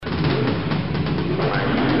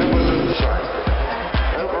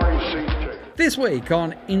This week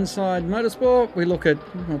on Inside Motorsport, we look at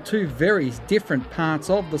two very different parts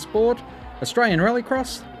of the sport, Australian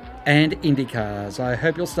Rallycross and IndyCars. I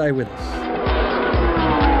hope you'll stay with us.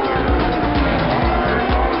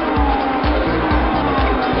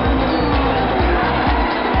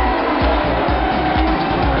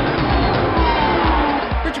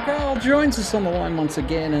 Joins us on the line once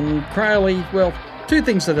again, and Crowley, well, two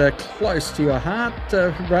things that are close to your heart,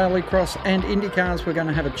 Rallycross and IndyCars. We're going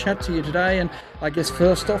to have a chat to you today, and I guess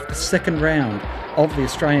first off, the second round of the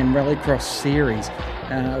Australian Rallycross Series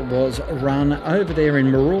was run over there in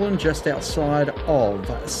Marulan, just outside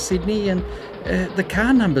of Sydney, and the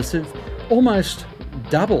car numbers have almost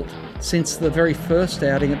doubled since the very first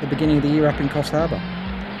outing at the beginning of the year up in Coffs Harbour.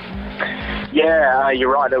 Yeah,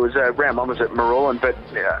 you're right. It was round one was at Marulan, but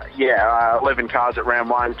 11 cars at round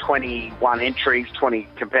one, 21 entries, 20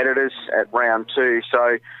 competitors at round two.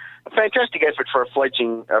 So a fantastic effort for a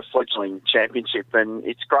fledgling championship, and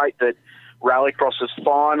it's great that Rallycross is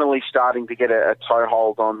finally starting to get a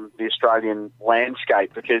toehold on the Australian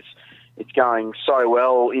landscape, because it's going so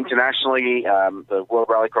well internationally. The World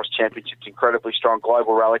Rallycross Championship's incredibly strong.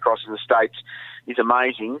 Global Rallycross in the States is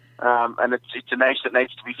amazing, and it's a niche that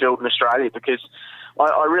needs to be filled in Australia, because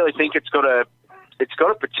I really think it's got a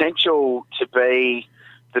potential to be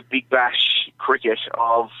the Big Bash cricket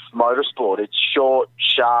of motorsport. It's short,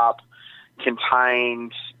 sharp,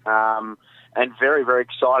 contained, and very, very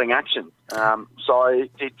exciting action. So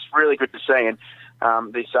it's really good to see. And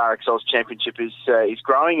this RXL's championship is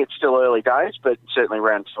growing. It's still early days, but certainly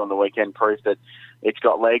round two on the weekend proved that it's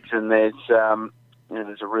got legs, and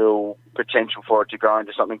there's a real potential for it to grow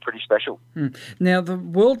into something pretty special. Now, the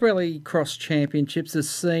World Rallycross Championships has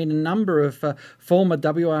seen a number of former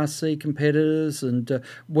WRC competitors and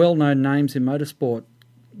well-known names in motorsport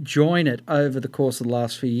join it over the course of the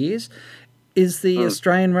last few years. Is the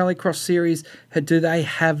Australian Rallycross Series, do they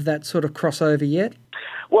have that sort of crossover yet?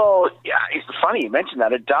 Well, yeah, it's funny you mentioned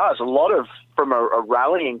that. It does. From a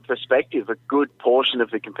rallying perspective, a good portion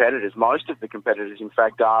of the competitors, most of the competitors, in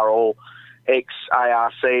fact, are all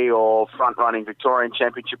ex-ARC or front-running Victorian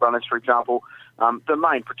Championship runners, for example. The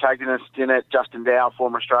main protagonists in it, Justin Dow,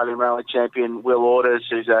 former Australian Rally champion, Will Orders,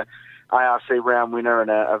 who's a ARC round winner and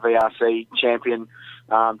a VRC champion,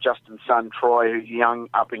 Justin's son, Troy, who's a young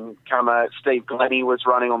up-and-comer. Steve Glennie was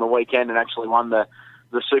running on the weekend and actually won the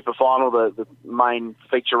super final, the main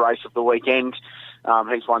feature race of the weekend.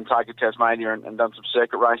 He's won Tiger Tasmania and done some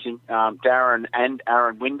circuit racing. Darren and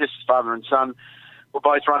Aaron Windus, father and son, were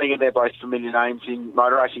both running, and they're both familiar names in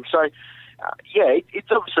motor racing. So, it's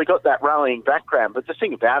obviously got that rallying background, but the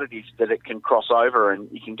thing about it is that it can cross over, and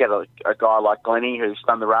you can get a guy like Glennie who's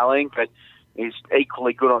done the rallying, but is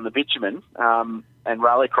equally good on the bitumen, and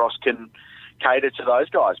Rallycross can cater to those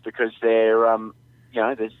guys, because they're,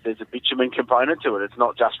 there's a bitumen component to it. It's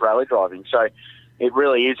not just rally driving. So it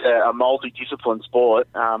really is a multi-discipline sport,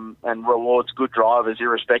 and rewards good drivers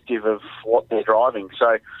irrespective of what they're driving.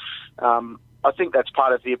 So I think that's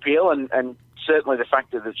part of the appeal, and certainly the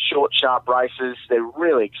fact that it's short, sharp races. They're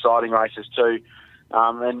really exciting races too,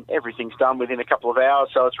 and everything's done within a couple of hours,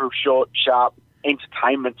 so it's real short, sharp,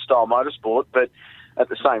 entertainment-style motorsport, but at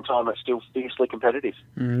the same time, it's still fiercely competitive.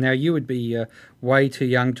 Now, you would be way too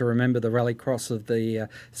young to remember the Rallycross of the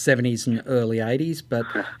 70s and early 80s, but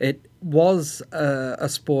it was a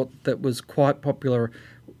sport that was quite popular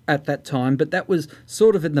at that time, but that was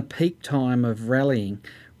sort of in the peak time of rallying,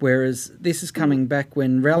 whereas this is coming back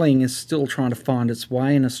when rallying is still trying to find its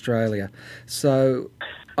way in Australia. So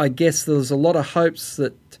I guess there's a lot of hopes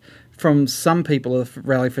that from some people of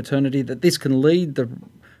rally fraternity that this can lead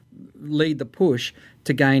the push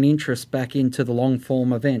to gain interest back into the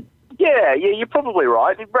long-form event. Yeah, you're probably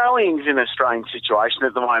right. Rallying's in a strange situation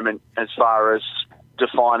at the moment as far as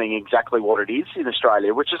defining exactly what it is in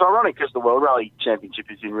Australia, which is ironic because the World Rally Championship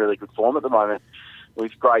is in really good form at the moment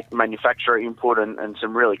with great manufacturer input and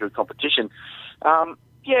some really good competition. The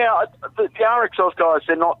RXL's guys,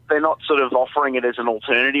 they're not sort of offering it as an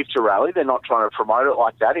alternative to rally. They're not trying to promote it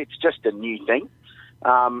like that. It's just a new thing,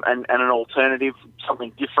 and an alternative,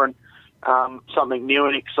 something different, something new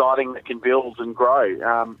and exciting that can build and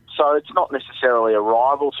grow. So it's not necessarily a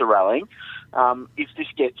rival to rallying. If this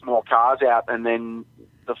gets more cars out and then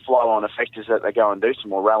the flow-on effect is that they go and do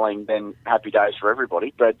some more rallying, then happy days for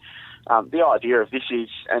everybody. But the idea of this is,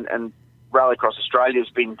 and Rallycross Australia has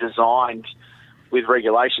been designed with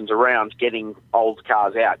regulations around getting old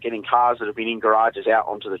cars out, getting cars that have been in garages out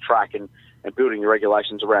onto the track and building the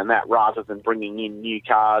regulations around that rather than bringing in new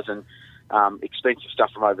cars and expensive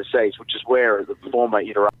stuff from overseas, which is where the former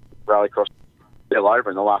iteration of Rallycross fell over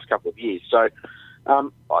in the last couple of years. So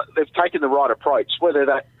they've taken the right approach. Whether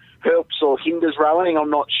that helps or hinders rallying, I'm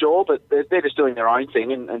not sure, but they're just doing their own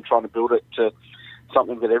thing and trying to build it to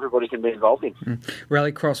something that everybody can be involved in.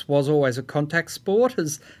 Rallycross was always a contact sport.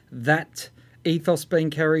 Has that ethos been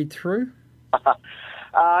carried through?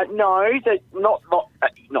 No,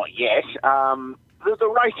 not yet.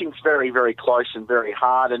 The racing's very, very close and very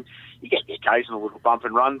hard, and you get the occasional little bump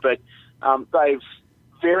and run, but they've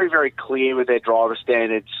very, very clear with their driver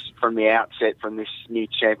standards from the outset from this new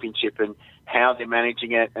championship and how they're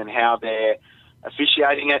managing it and how they're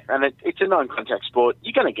officiating it. And it's a non-contact sport.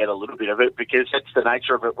 You're going to get a little bit of it because that's the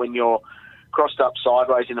nature of it when you're crossed up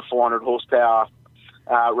sideways in a 400 horsepower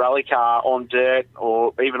rally car on dirt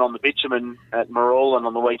or even on the bitumen at Marulan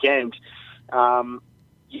on the weekend.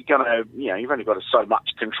 You're going to, you've only got so much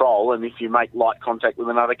control, and if you make light contact with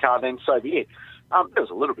another car, then so be it. There was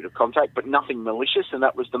a little bit of contact, but nothing malicious, and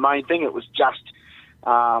that was the main thing. It was just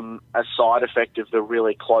a side effect of the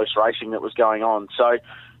really close racing that was going on. So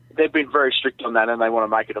they've been very strict on that, and they want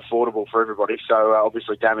to make it affordable for everybody. So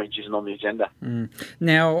obviously damage isn't on the agenda.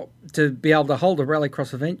 Now, to be able to hold a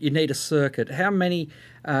rallycross event, you need a circuit. How many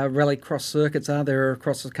rallycross circuits are there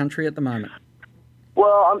across the country at the moment?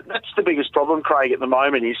 Well, that's the biggest problem, Craig, at the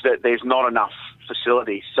moment, is that there's not enough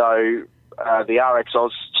facilities. So the RX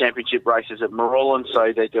Oz Championship races at Marulan,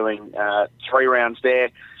 so they're doing 3 rounds there,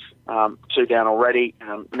 2 down already.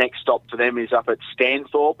 Next stop for them is up at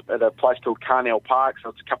Stanthorpe at a place called Carnell Park, so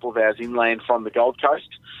it's a couple of hours inland from the Gold Coast.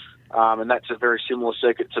 And that's a very similar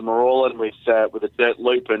circuit to Marulan with a dirt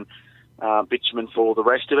loop and bitumen for the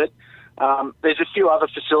rest of it. There's a few other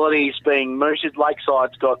facilities being mooted.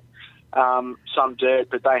 Lakeside's got some dirt,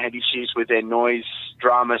 but they had issues with their noise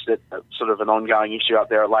dramas, that sort of an ongoing issue up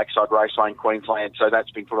there at Lakeside Raceway in Queensland, so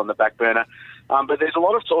that's been put on the back burner. But there's a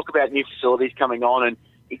lot of talk about new facilities coming on and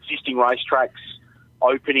existing racetracks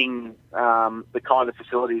opening the kind of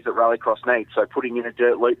facilities that Rallycross needs, so putting in a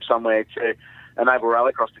dirt loop somewhere to enable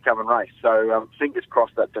Rallycross to come and race. So fingers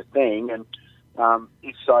crossed that's a thing, and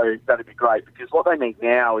if so, that'd be great, because what they need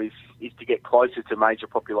now is to get closer to major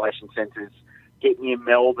population centres, get near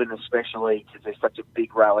Melbourne especially, because there's such a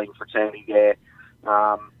big rallying fraternity there,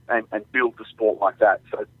 and build the sport like that.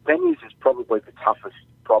 So venues is probably the toughest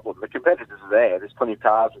problem. The competitors are there. There's plenty of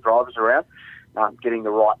cars and drivers around. Getting the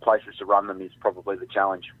right places to run them is probably the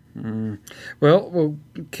challenge. Well, we'll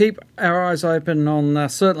keep our eyes open on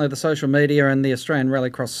certainly the social media and the Australian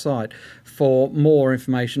Rallycross site for more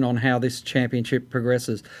information on how this championship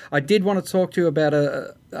progresses. I did want to talk to you about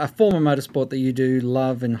a former motorsport that you do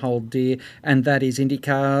love and hold dear, and that is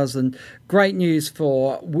IndyCars. And great news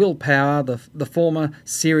for Will Power, the former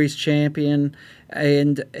series champion,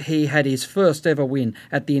 and he had his first ever win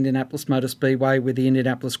at the Indianapolis Motor Speedway with the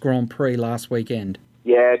Indianapolis Grand Prix last weekend.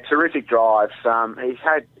 Yeah, terrific drives. He's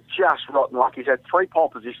had just rotten luck. He's had 3 pole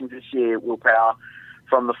positions this year, Will Power,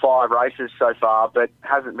 from the 5 races so far, but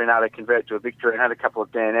hasn't been able to convert to a victory, and had a couple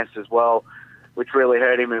of DNFs as well, which really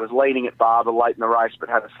hurt him. He was leading at Barber late in the race, but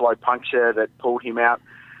had a slow puncture that pulled him out,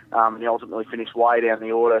 and he ultimately finished way down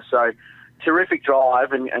the order. So terrific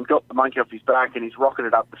drive, and got the monkey off his back, and he's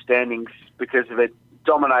rocketed up the standings because of it.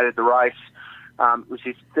 Dominated the race. It was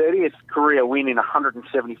his 30th career win in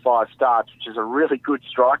 175 starts, which is a really good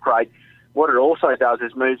strike rate. What it also does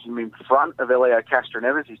is moves him in front of Elio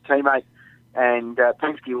Castroneves, his teammate, and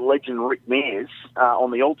Penske legend Rick Mears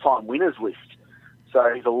on the all-time winners list. So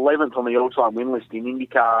he's 11th on the all-time win list in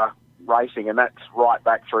IndyCar racing, and that's right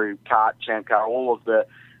back through kart, champ car, all of the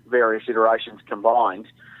various iterations combined.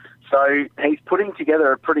 So he's putting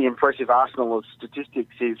together a pretty impressive arsenal of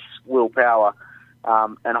statistics, is Will Power,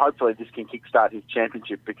 and hopefully this can kickstart his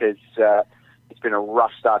championship, because it's been a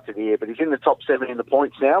rough start to the year. But he's in the top 7 in the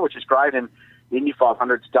points now, which is great, and the Indy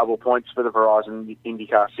 500's double points for the Verizon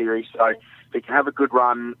IndyCar Series. So if he can have a good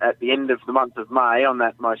run at the end of the month of May on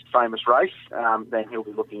that most famous race, then he'll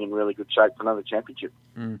be looking in really good shape for another championship.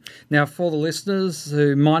 Now, for the listeners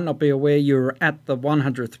who might not be aware, you were at the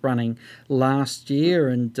 100th running last year,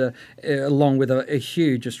 and along with a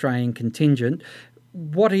huge Australian contingent.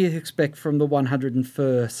 What do you expect from the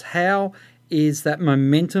 101st? How is that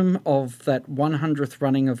momentum of that 100th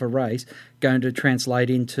running of a race going to translate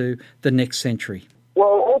into the next century? Well,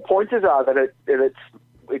 all pointers are that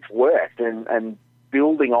it's worked, and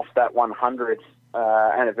building off that 100th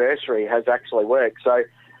anniversary has actually worked. So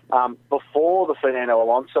before the Fernando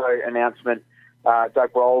Alonso announcement,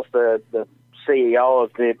 Doug Rolls, the CEO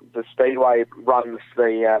of the Speedway, runs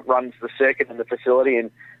the circuit and the facility,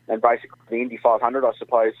 and basically the Indy 500, I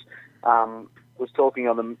suppose, was talking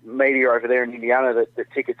on the media over there in Indiana that the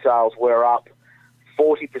ticket sales were up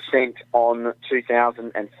 40% on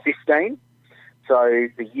 2015. So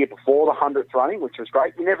the year before the 100th running, which was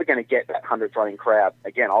great, you're never going to get that 100th running crowd.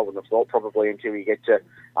 Again, I wouldn't have thought probably until you get to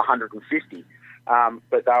 150.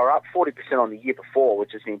 But they were up 40% on the year before,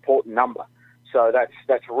 which is an important number. So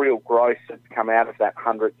that's real growth that's come out of that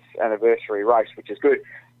 100th anniversary race, which is good.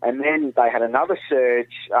 And then they had another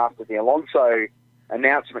surge after the Alonso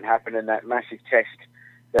announcement happened in that massive test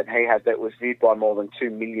that he had that was viewed by more than 2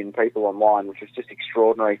 million people online, which was just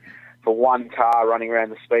extraordinary for one car running around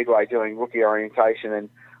the speedway doing rookie orientation and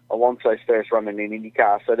Alonso's first run in an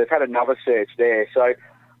IndyCar. So they've had another surge there. So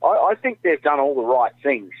I think they've done all the right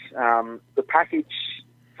things. The package,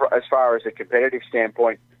 as far as a competitive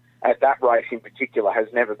standpoint, at that race in particular, has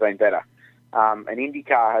never been better. And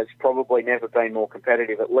IndyCar has probably never been more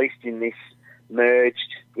competitive, at least in this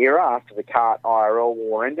merged era after the CART IRL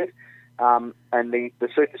war ended. And the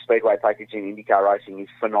super speedway package in IndyCar racing is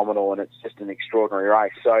phenomenal, and it's just an extraordinary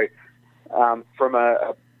race. So from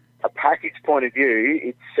a package point of view,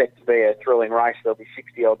 it's set to be a thrilling race. There'll be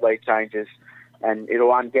 60-odd lead changes, and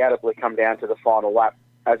it'll undoubtedly come down to the final lap,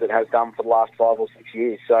 as it has done for the last 5 or 6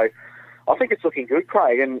 years. So I think it's looking good,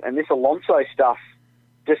 Craig, and this Alonso stuff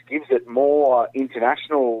just gives it more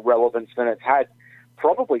international relevance than it's had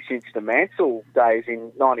probably since the Mansell days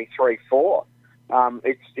in 93-4.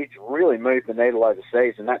 It's really moved the needle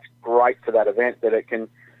overseas, and that's great for that event, that it can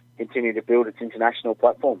continue to build its international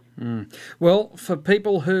platform. Well, for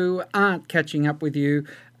people who aren't catching up with you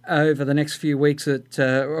over the next few weeks at,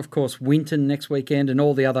 of course, Winton next weekend and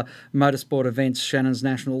all the other motorsport events, Shannon's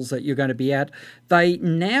Nationals, that you're going to be at, they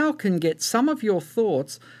now can get some of your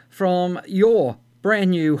thoughts from your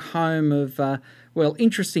brand new home of,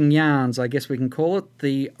 interesting yarns, I guess we can call it,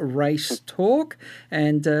 the Race Talk.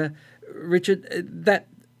 And Richard, that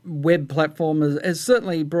web platform has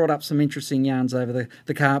certainly brought up some interesting yarns over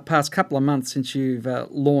the past couple of months since you've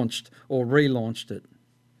launched or relaunched it.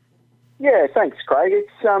 Yeah, thanks, Craig.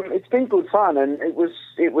 It's been good fun, and it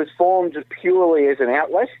was formed purely as an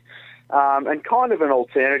outlet and kind of an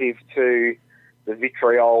alternative to the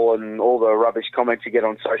vitriol and all the rubbish comments you get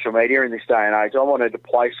on social media in this day and age. I wanted a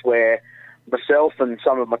place where myself and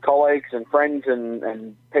some of my colleagues and friends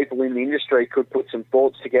and people in the industry could put some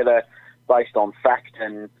thoughts together based on fact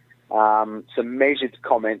and some measured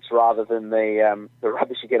comments rather than the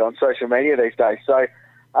rubbish you get on social media these days. So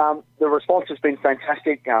the response has been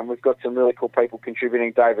fantastic. We've got some really cool people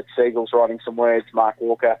contributing. David Siegel's writing some words, Mark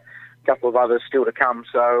Walker, a couple of others still to come.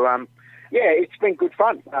 So, it's been good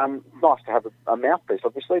fun. Nice to have a mouthpiece,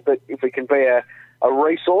 obviously, but if we can be a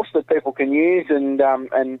resource that people can use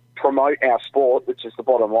and promote our sport, which is the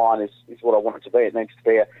bottom line, is what I want it to be. It needs to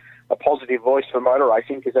be a positive voice for motor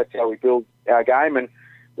racing, because that's how we build our game, and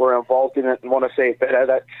we're involved in it and want to see it better.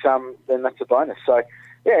 Then that's a bonus. So,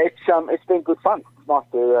 it's been good fun. It's nice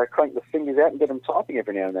to crank the fingers out and get them typing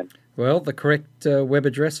every now and then. Well, the correct web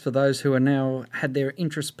address for those who are now had their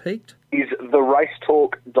interest piqued is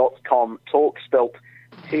theracetalk.com. Talk spelt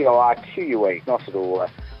Torque. Nice little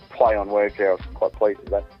play on words there. I was quite pleased with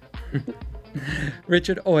that.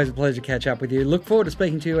 Richard, always a pleasure to catch up with you. Look forward to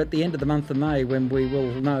speaking to you at the end of the month of May, when we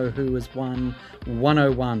will know who has won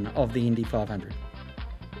 101 of the Indy 500.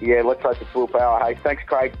 Yeah, let's hope it's willpower. Hey, thanks,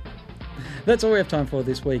 Craig. That's all we have time for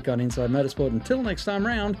this week on Inside Motorsport. Until next time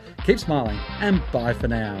round, keep smiling and bye for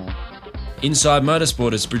now. Inside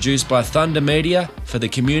Motorsport is produced by Thunder Media for the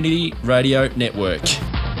Community Radio Network.